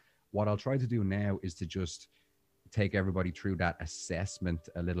What I'll try to do now is to just take everybody through that assessment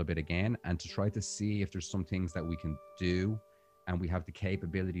a little bit again, and to try to see if there's some things that we can do and we have the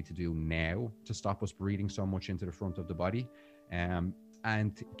capability to do now to stop us breathing so much into the front of the body,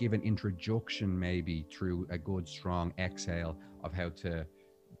 and give an introduction maybe through a good strong exhale of how to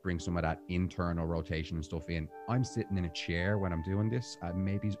bring some of that internal rotation and stuff in. I'm sitting in a chair when I'm doing this.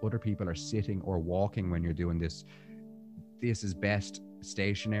 Maybe other people are sitting or walking when you're doing this. This is best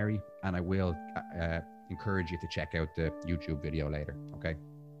stationary, and I will encourage you to check out the YouTube video later, okay?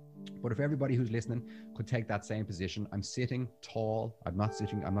 But if everybody who's listening could take that same position, I'm sitting tall. I'm not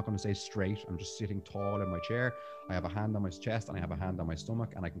going to say straight. I'm just sitting tall in my chair. I have a hand on my chest and I have a hand on my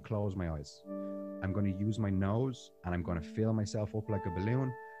stomach, and I can close my eyes. I'm going to use my nose, and I'm going to fill myself up like a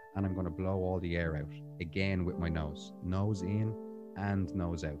balloon, and I'm going to blow all the air out again with my nose. Nose in and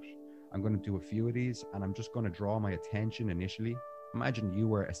nose out. I'm going to do a few of these, and I'm just going to draw my attention initially. Imagine you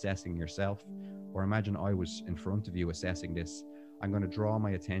were assessing yourself, or imagine I was in front of you assessing this. I'm going to draw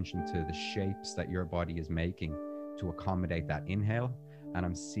my attention to the shapes that your body is making to accommodate that inhale, and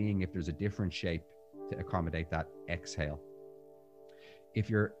I'm seeing if there's a different shape to accommodate that exhale. If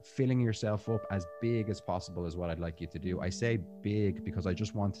you're filling yourself up as big as possible is what I'd like you to do. I say big because I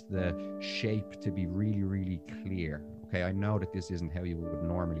just want the shape to be really, really clear. Okay, I know that this isn't how you would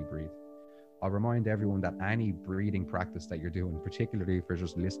normally breathe. I'll remind everyone that any breathing practice that you're doing, particularly if you're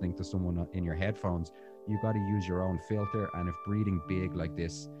just listening to someone in your headphones, you've got to use your own filter. And if breathing big like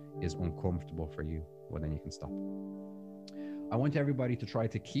this is uncomfortable for you, well, then you can stop. I want everybody to try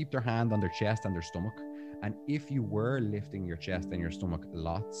to keep their hand on their chest and their stomach. And if you were lifting your chest and your stomach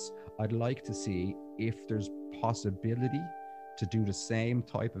lots, I'd like to see if there's possibility to do the same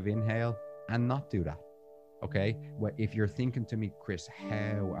type of inhale and not do that. Okay, well, if you're thinking to me, Chris,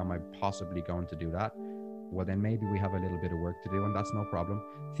 how am I possibly going to do that? Well, then maybe we have a little bit of work to do, and that's no problem.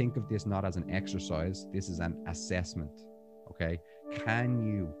 Think of this not as an exercise. This is an assessment. Okay, can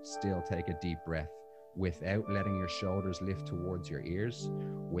you still take a deep breath without letting your shoulders lift towards your ears,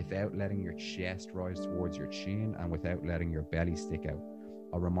 without letting your chest rise towards your chin, and without letting your belly stick out?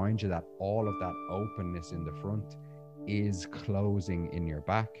 I'll remind you that all of that openness in the front is closing in your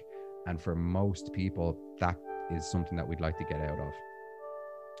back. And for most people, that is something that we'd like to get out of.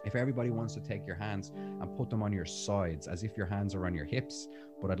 If everybody wants to take your hands and put them on your sides as if your hands are on your hips,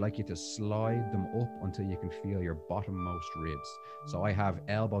 but I'd like you to slide them up until you can feel your bottommost ribs. So I have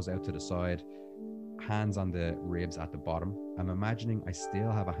elbows out to the side, hands on the ribs at the bottom. I'm imagining I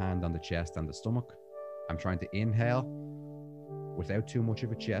still have a hand on the chest and the stomach. I'm trying to inhale without too much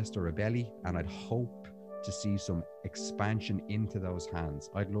of a chest or a belly, and I'd hope to see some expansion into those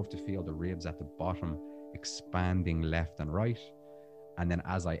hands. I'd love to feel the ribs at the bottom expanding left and right. And then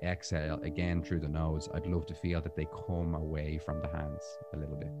as I exhale again through the nose, I'd love to feel that they come away from the hands a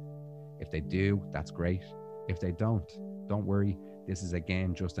little bit. If they do, that's great. If they don't worry. This is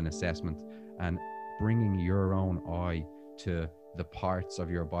again just an assessment, and bringing your own eye to the parts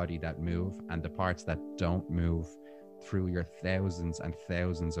of your body that move and the parts that don't move through your thousands and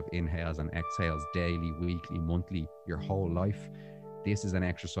thousands of inhales and exhales daily, weekly, monthly, your whole life. This is an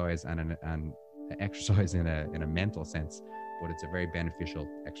exercise, and an exercise in a mental sense, but it's a very beneficial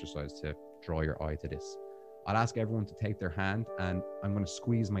exercise to draw your eye to this. I'll ask everyone to take their hand, and I'm going to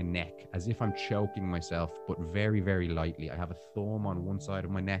squeeze my neck as if I'm choking myself, but very, very lightly. I have a thumb on one side of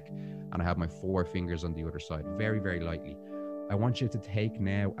my neck and I have my 4 fingers on the other side, very, very lightly. I want you to take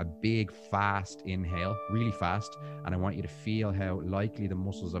now a big, fast inhale, really fast. And I want you to feel how likely the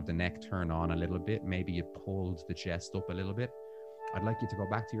muscles of the neck turn on a little bit. Maybe you pulled the chest up a little bit. I'd like you to go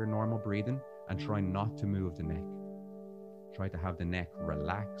back to your normal breathing and try not to move the neck. Try to have the neck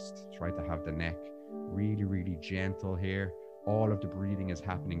relaxed. Try to have the neck really, really gentle here. All of the breathing is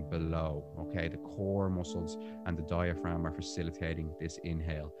happening below, okay? The core muscles and the diaphragm are facilitating this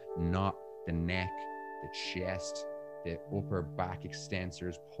inhale, not the neck, the chest, the upper back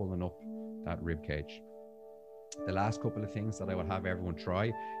extensors pulling up that rib cage. The last couple of things that I would have everyone try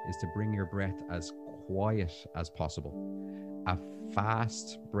is to bring your breath as quiet as possible. A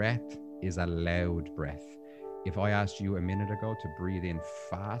fast breath is a loud breath. If I asked you a minute ago to breathe in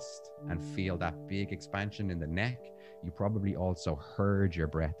fast and feel that big expansion in the neck, you probably also heard your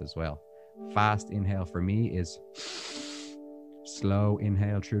breath as well. Fast inhale for me is slow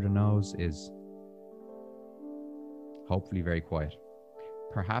inhale through the nose is hopefully very quiet.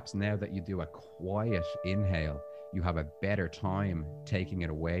 Perhaps now that you do a quiet inhale, you have a better time taking it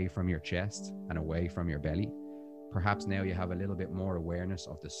away from your chest and away from your belly. Perhaps now you have a little bit more awareness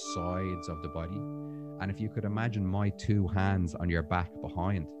of the sides of the body. And if you could imagine my 2 hands on your back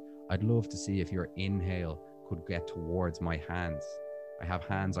behind, I'd love to see if your inhale could get towards my hands I have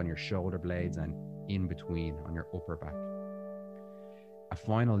hands on your shoulder blades and in between on your upper back. A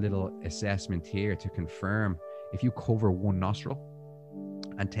final little assessment here to confirm: if you cover one nostril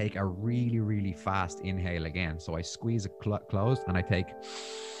and take a really, really fast inhale again. So I squeeze it closed and I take,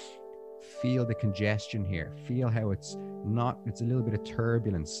 feel the congestion here. Feel how it's a little bit of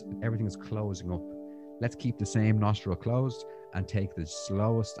turbulence. Everything is closing up. Let's keep the same nostril closed and take the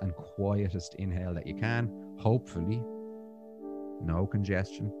slowest and quietest inhale that you can. Hopefully, no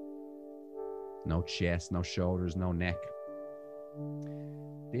congestion, no chest, no shoulders, no neck.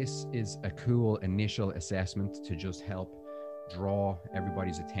 This is a cool initial assessment to just help draw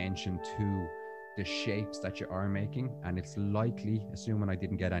everybody's attention to the shapes that you are making. And it's likely, assuming I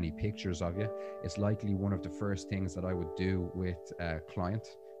didn't get any pictures of you, it's likely one of the first things that I would do with a client,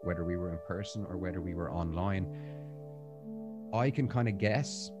 whether we were in person or whether we were online. I can kind of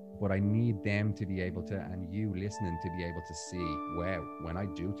guess, but I need them to be able to, and you listening to be able to see, wow, when I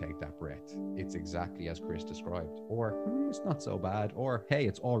do take that breath, it's exactly as Chris described, or it's not so bad, or hey,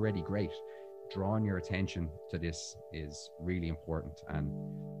 it's already great. Drawing your attention to this is really important and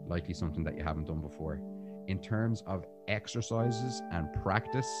likely something that you haven't done before. In terms of exercises and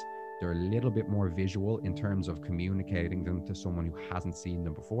practice, they're a little bit more visual in terms of communicating them to someone who hasn't seen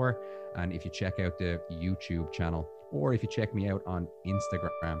them before. And if you check out the YouTube channel, or if you check me out on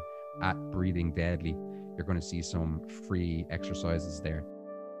Instagram at Breathing Deadly, you're going to see some free exercises there.